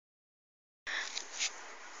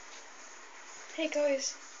Hey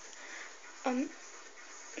guys, um,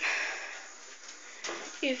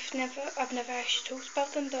 I've never actually talked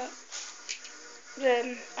about them, but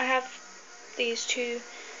I have these two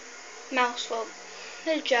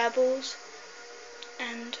they're gerbils,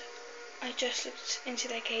 and I just looked into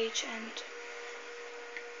their cage and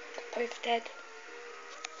they're both dead.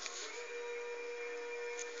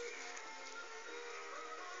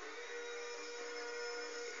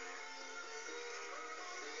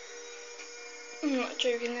 I'm not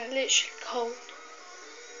joking, they're literally cold.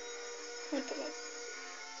 But my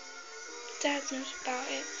dad knows about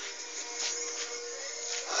it.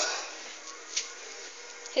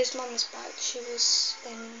 His mum's back. She was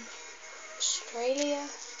in Australia, I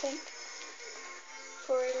think,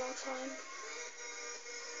 for a long time.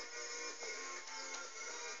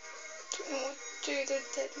 I don't know what to do, they're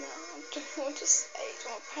dead now. I don't know what to say to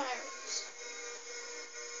my parents.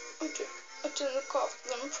 I didn't look after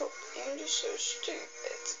them properly. I'm just so stupid.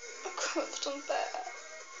 I could have done better.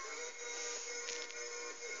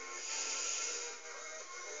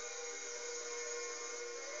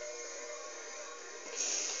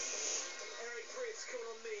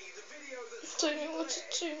 I don't know what to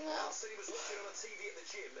do now.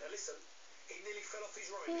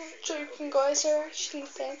 I'm not joking, guys. They're actually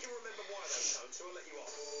dead.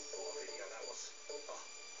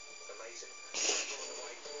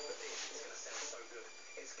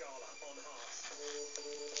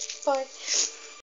 Bye.